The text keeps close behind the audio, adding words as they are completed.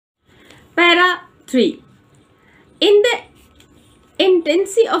3. In the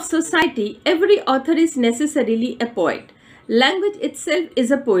intensity of society, every author is necessarily a poet. Language itself is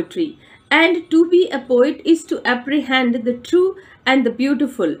a poetry, and to be a poet is to apprehend the true and the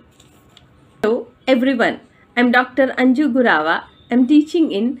beautiful. Hello everyone, I'm Dr. Anju Gurawa. I'm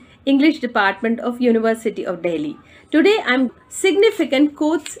teaching in English Department of University of Delhi. Today I'm significant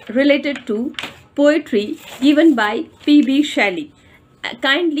quotes related to poetry given by P.B. Shelley.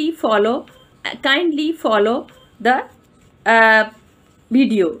 Kindly follow the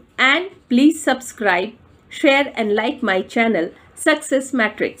video and please subscribe, share and like my channel Success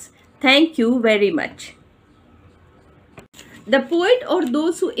Matrix. Thank you very much. The poet or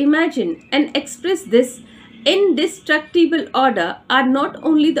those who imagine and express this indestructible order are not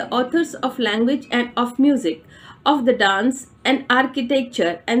only the authors of language and of music, of the dance and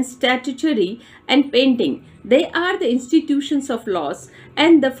architecture and statuary and painting. They are the institutions of laws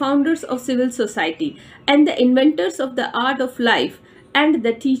and the founders of civil society and the inventors of the art of life and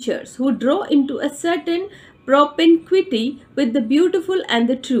the teachers who draw into a certain propinquity with the beautiful and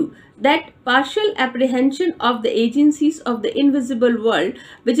the true, that partial apprehension of the agencies of the invisible world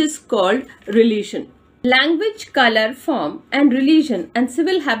which is called religion. Language, color, form and religion and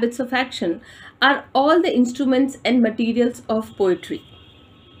civil habits of action are all the instruments and materials of poetry.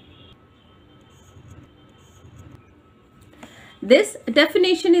 This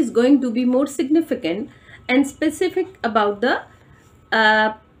definition is going to be more significant and specific about the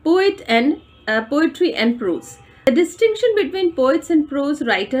poetry and prose. The distinction between poets and prose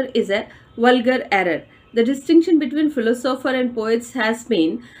writer is a vulgar error. The distinction between philosopher and poets has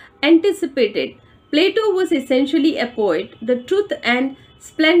been anticipated. Plato was essentially a poet. The truth and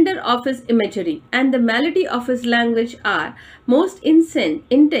splendor of his imagery and the melody of his language are most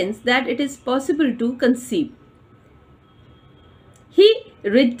intense that it is possible to conceive. He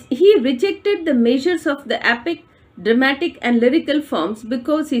rejected the measures of the epic, dramatic and lyrical forms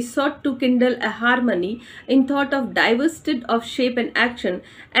because he sought to kindle a harmony in thought of diversity of shape and action,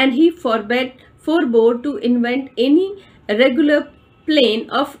 and he forbore to invent any regular plane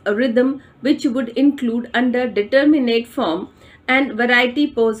of rhythm which would include under determinate form and variety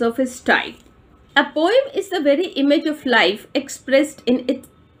pose of his style. A poem is the very image of life expressed in its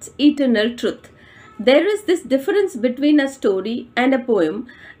eternal truth. There is this difference between a story and a poem,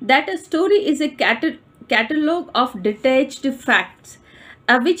 that a story is a catalogue of detached facts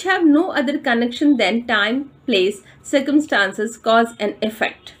which have no other connection than time, place, circumstances, cause and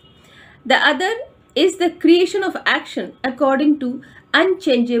effect. The other is the creation of action according to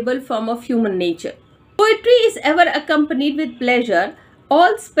unchangeable form of human nature. Poetry is ever accompanied with pleasure.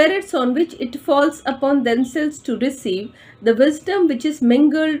 All spirits on which it falls upon themselves to receive the wisdom which is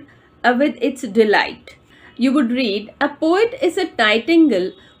mingled with its delight. You would read, a poet is a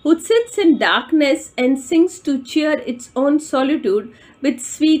nightingale who sits in darkness and sings to cheer its own solitude with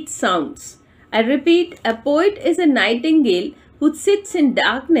sweet sounds. I repeat, a poet is a nightingale who sits in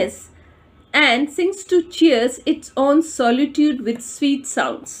darkness and sings to cheer its own solitude with sweet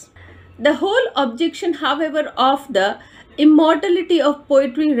sounds. The whole objection, however, of the immortality of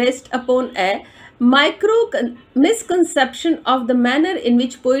poetry rests upon a misconception of the manner in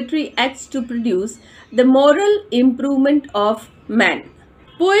which poetry acts to produce the moral improvement of man.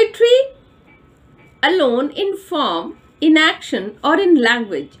 Poetry alone in form, in action or in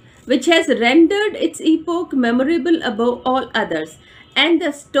language, which has rendered its epoch memorable above all others and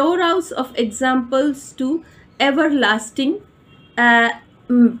the storehouse of examples to everlasting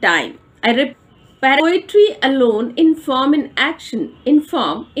time. I repeat, poetry alone in form, in action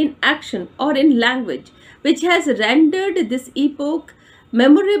or in language, which has rendered this epoch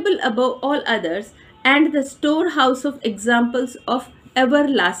memorable above all others and the storehouse of examples of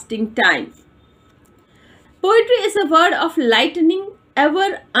everlasting time. Poetry is a word of lightning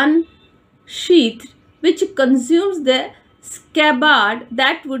ever unsheathed, which consumes the scabbard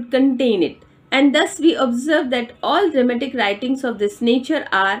that would contain it, and thus we observe that all dramatic writings of this nature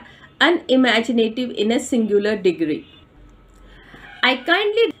are unimaginative in a singular degree.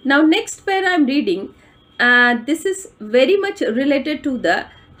 Now next pair I am reading, this is very much related to the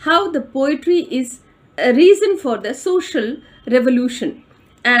how the poetry is a reason for the social revolution,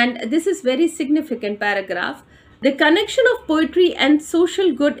 and this is very significant paragraph. The connection of poetry and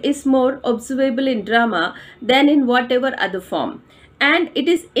social good is more observable in drama than in whatever other form, and it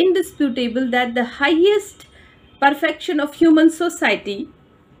is indisputable that the highest perfection of human society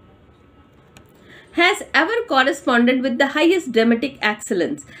has ever corresponded with the highest dramatic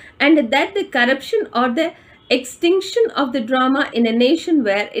excellence, and that the corruption or the extinction of the drama in a nation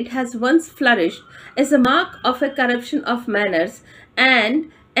where it has once flourished is a mark of a corruption of manners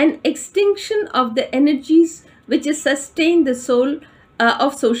and an extinction of the energies which sustain the soul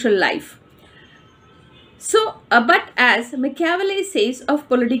of social life. But as Machiavelli says of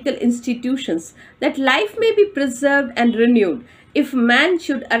political institutions, that life may be preserved and renewed if man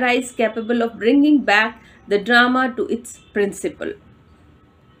should arise capable of bringing back the drama to its principle.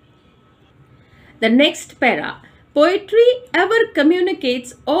 The next para. Poetry ever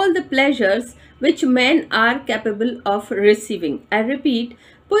communicates all the pleasures which men are capable of receiving. I repeat,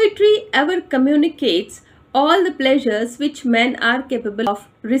 poetry ever communicates all the pleasures which men are capable of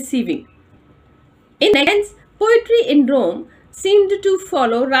receiving. In essence, poetry in Rome seemed to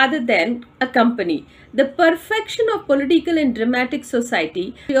follow rather than accompany. The perfection of political and dramatic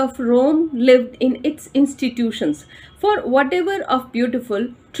society of Rome lived in its institutions. For whatever of beautiful,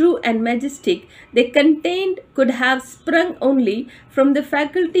 true and majestic they contained could have sprung only from the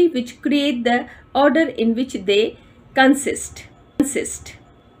faculty which create the order in which they consist.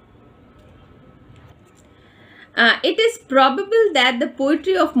 It is probable that the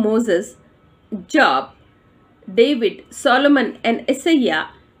poetry of Moses, Job, David, Solomon, and Isaiah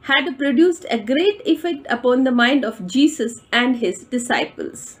had produced a great effect upon the mind of Jesus and his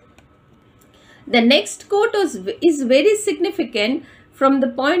disciples. The next quote is very significant from the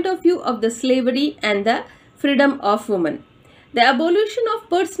point of view of the slavery and the freedom of women. The abolition of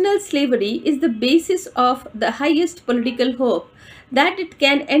personal slavery is the basis of the highest political hope that it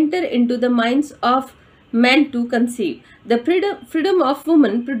can enter into the minds of men to conceive. The freedom of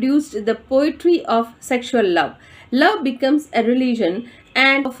women produced the poetry of sexual love. Love becomes a religion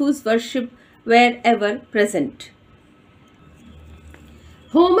and of whose worship were ever present.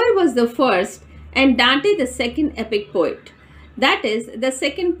 Homer was the first and Dante the second epic poet. That is, the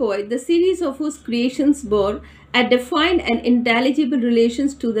second poet, the series of whose creations bore a defined and intelligible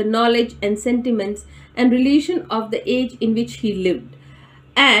relations to the knowledge and sentiments and religion of the age in which he lived,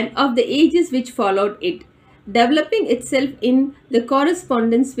 and of the ages which followed it, developing itself in the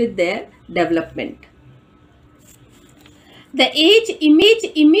correspondence with their development. The age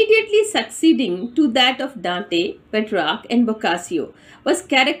immediately succeeding to that of Dante, Petrarch, and Boccaccio was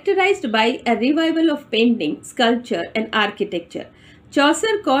characterized by a revival of painting, sculpture, and architecture.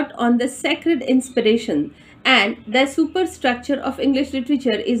 Chaucer caught on the sacred inspiration, and the superstructure of English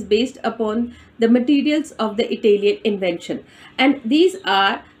literature is based upon the materials of the Italian invention. And these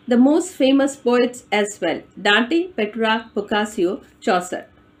are the most famous poets as well: Dante, Petrarch, Boccaccio, Chaucer.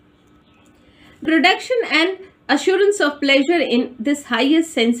 Production and assurance of pleasure in this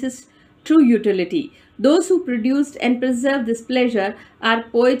highest sense is true utility. Those who produced and preserved this pleasure are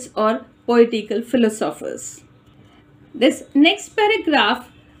poets or poetical philosophers. This next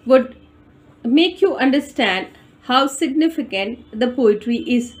paragraph would make you understand how significant the poetry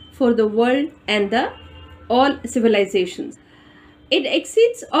is for the world and all civilizations. It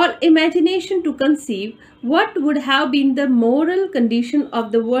exceeds all imagination to conceive what would have been the moral condition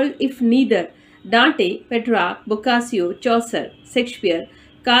of the world if neither Dante, Petrarch, Boccaccio, Chaucer, Shakespeare,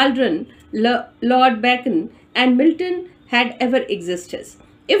 Calderon, Lord Bacon, and Milton had ever existed.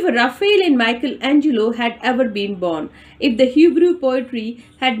 If Raphael and Michelangelo had ever been born, if the Hebrew poetry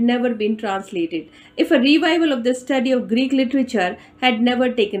had never been translated, if a revival of the study of Greek literature had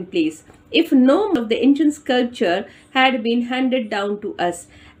never taken place, if no of the ancient sculpture had been handed down to us,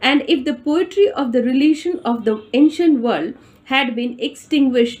 and if the poetry of the religion of the ancient world had been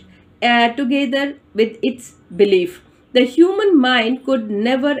extinguished together with its belief, the human mind could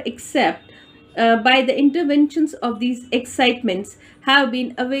never accept by the interventions of these excitements have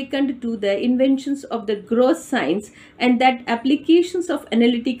been awakened to the inventions of the gross science, and that applications of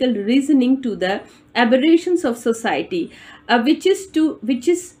analytical reasoning to the aberrations of society, which it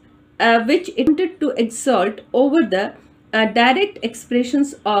intended to exalt over the direct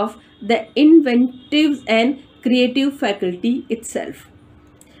expressions of the inventive and creative faculty itself.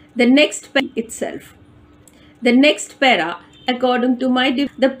 The next para, according to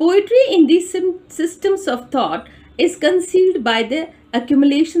the poetry in these systems of thought is concealed by the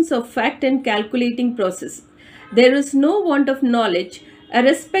accumulations of fact and calculating process. There is no want of knowledge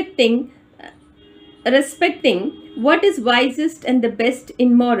respecting what is wisest and the best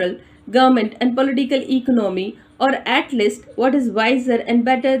in moral, government, and political economy, or at least what is wiser and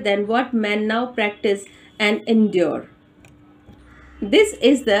better than what men now practice and endure. This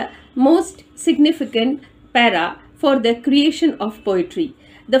is the most significant para for the creation of poetry.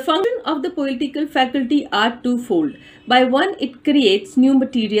 The function of the poetical faculty are twofold. By one, it creates new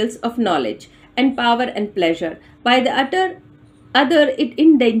materials of knowledge and power and pleasure. By the other, it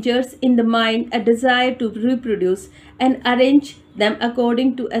endangers in the mind a desire to reproduce and arrange them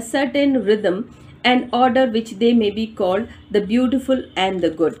according to a certain rhythm an order which they may be called the beautiful and the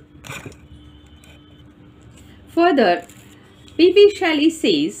good. Further, P.B. Shelley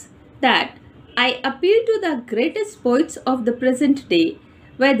says that I appeal to the greatest poets of the present day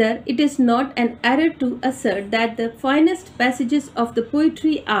whether it is not an error to assert that the finest passages of the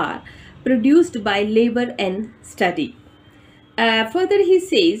poetry are produced by labor and study. Further, he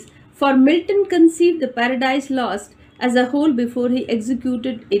says, for Milton conceived the Paradise Lost as a whole before he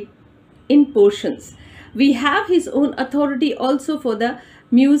executed it in portions. We have his own authority also for the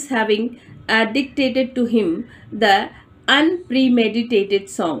muse having dictated to him the unpremeditated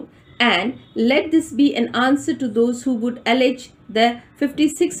song. And let this be an answer to those who would allege the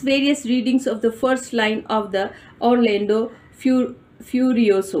 56 various readings of the first line of the Orlando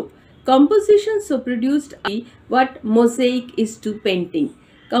Furioso. Compositions so produced are what mosaic is to painting.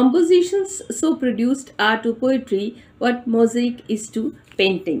 Compositions so produced are to poetry what mosaic is to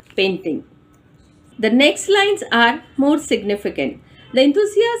painting. The next lines are more significant. The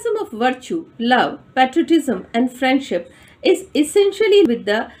enthusiasm of virtue, love, patriotism, and friendship is essentially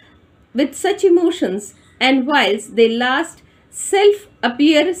with such emotions, and whilst they last, self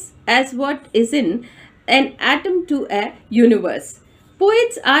appears as what is in an atom to a universe.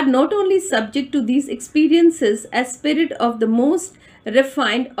 Poets are not only subject to these experiences as spirit of the most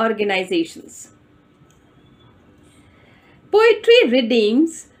refined organizations. Poetry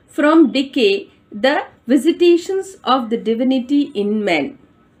redeems from decay the visitations of the divinity in men.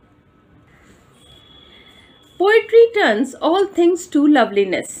 Poetry turns all things to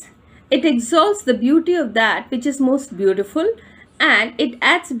loveliness. It exalts the beauty of that which is most beautiful, and it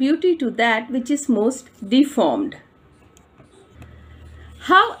adds beauty to that which is most deformed.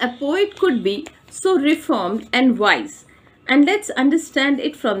 How a poet could be so reformed and wise, and let's understand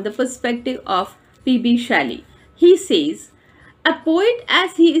it from the perspective of P.B. Shelley. He says, a poet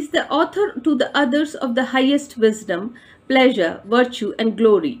as he is the author to the others of the highest wisdom, pleasure, virtue, and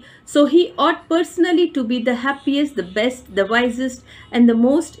glory. So he ought personally to be the happiest, the best, the wisest, and the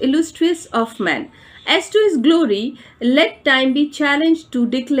most illustrious of men. As to his glory, let time be challenged to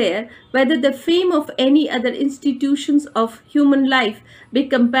declare whether the fame of any other institutions of human life be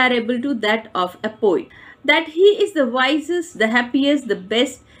comparable to that of a poet. That he is the wisest, the happiest, the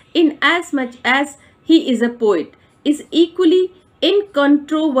best, inasmuch as he is a poet, is equally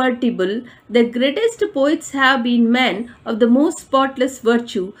incontrovertible. The greatest poets have been men of the most spotless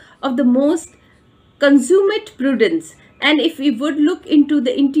virtue, of the most consummate prudence, and if we would look into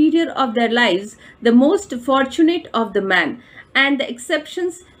the interior of their lives, the most fortunate of the man, and the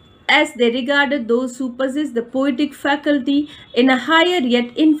exceptions as they regarded those who possess the poetic faculty in a higher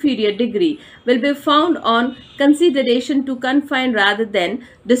yet inferior degree, will be found on consideration to confine rather than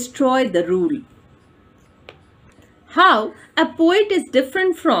destroy the rule. How a poet is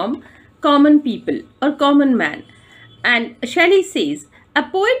different from common people or common man. And Shelley says, a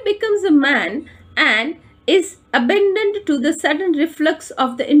poet becomes a man and is abandoned to the sudden reflux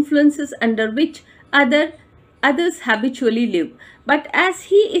of the influences under which others habitually live. But as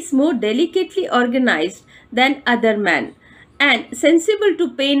he is more delicately organized than other men, and sensible to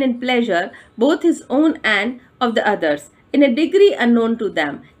pain and pleasure, both his own and of the others, in a degree unknown to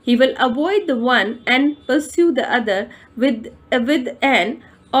them, he will avoid the one and pursue the other with an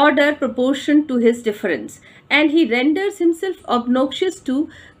order proportioned to his difference, and he renders himself obnoxious to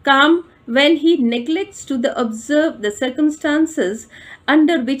calm when he neglects to observe the circumstances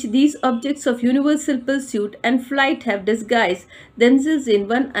under which these objects of universal pursuit and flight have disguised themselves in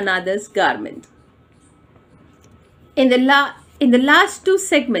one another's garment. In the last two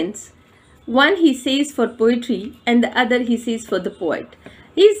segments, one he says for poetry and the other he says for the poet.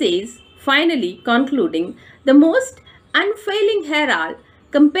 He says, finally concluding, the most unfailing herald,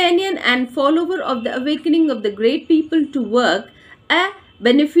 companion and follower of the awakening of the great people to work a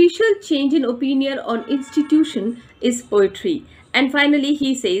beneficial change in opinion on institution is poetry. And finally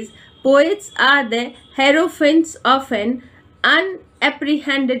he says, poets are the hierophants of an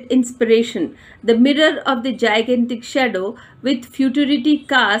unapprehended inspiration, the mirror of the gigantic shadow with futurity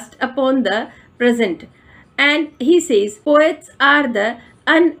cast upon the present. And he says, poets are the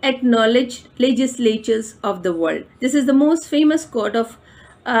unacknowledged legislatures of the world. This is the most famous quote of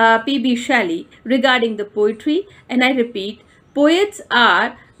P.B. Shelley regarding the poetry, and I repeat, poets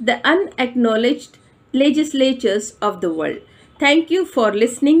are the unacknowledged legislatures of the world. Thank you for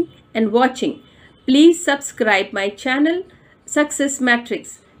listening and watching. Please subscribe my channel, Success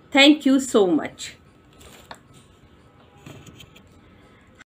Matrix. Thank you so much.